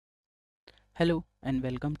Hello and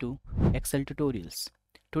welcome to Excel tutorials.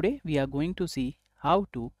 Today we are going to see how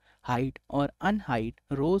to hide or unhide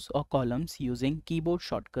rows or columns using keyboard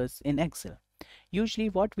shortcuts in Excel. Usually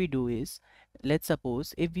what we do is, let's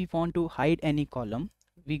suppose if we want to hide any column,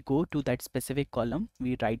 we go to that specific column,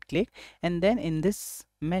 we right click, and then in this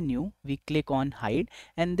menu we click on hide,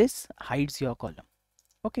 and this hides your column.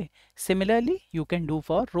 Okay, similarly you can do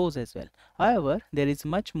for rows as well. However, there is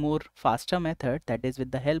much more faster method, that is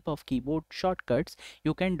with the help of keyboard shortcuts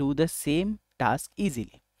you can do the same task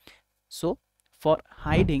easily. So for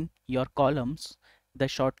hiding your columns, the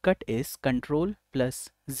shortcut is Control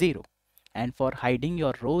plus 0, and for hiding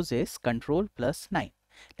your rows is Control plus 9.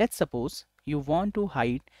 Let's suppose you want to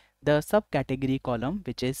hide the subcategory column,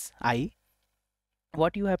 which is I.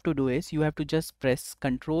 What you have to do is you have to just press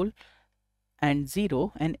Control and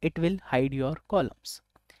 0 and it will hide your columns.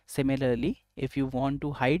 Similarly, if you want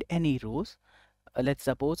to hide any rows, let's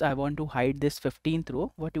suppose I want to hide this 15th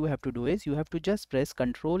row, what you have to do is you have to just press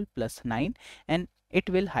Control plus 9 and it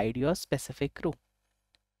will hide your specific row.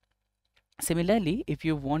 Similarly, if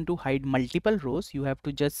you want to hide multiple rows, you have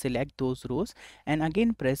to just select those rows and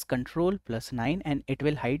again press Control plus 9 and it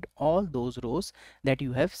will hide all those rows that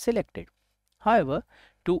you have selected. However,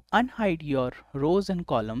 to unhide your rows and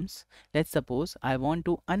columns, let's suppose I want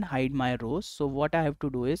to unhide my rows. So what I have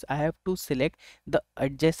to do is I have to select the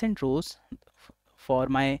adjacent rows for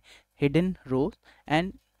my hidden rows,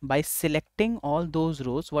 and by selecting all those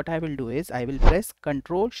rows, what I will do is I will press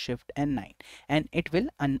Control Shift and 9 and it will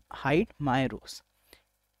unhide my rows.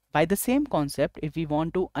 By the same concept, if we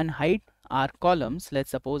want to unhide our columns,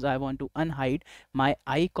 let's suppose I want to unhide my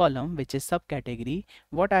I column, which is subcategory,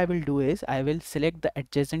 what I will do is I will select the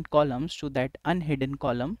adjacent columns to that unhidden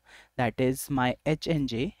column, that is my H and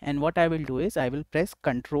J, and what I will do is I will press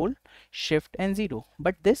Control Shift and 0,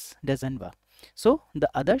 but this doesn't work. So the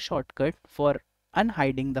other shortcut for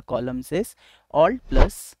unhiding the columns is Alt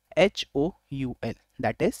plus HOUL,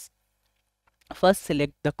 that is, first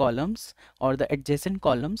select the columns or the adjacent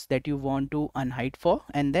columns that you want to unhide for,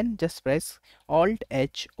 and then just press Alt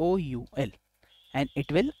HOUL and it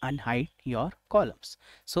will unhide your columns.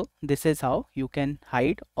 So this is how you can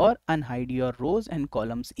hide or unhide your rows and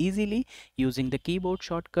columns easily using the keyboard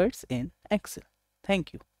shortcuts in Excel.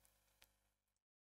 Thank you.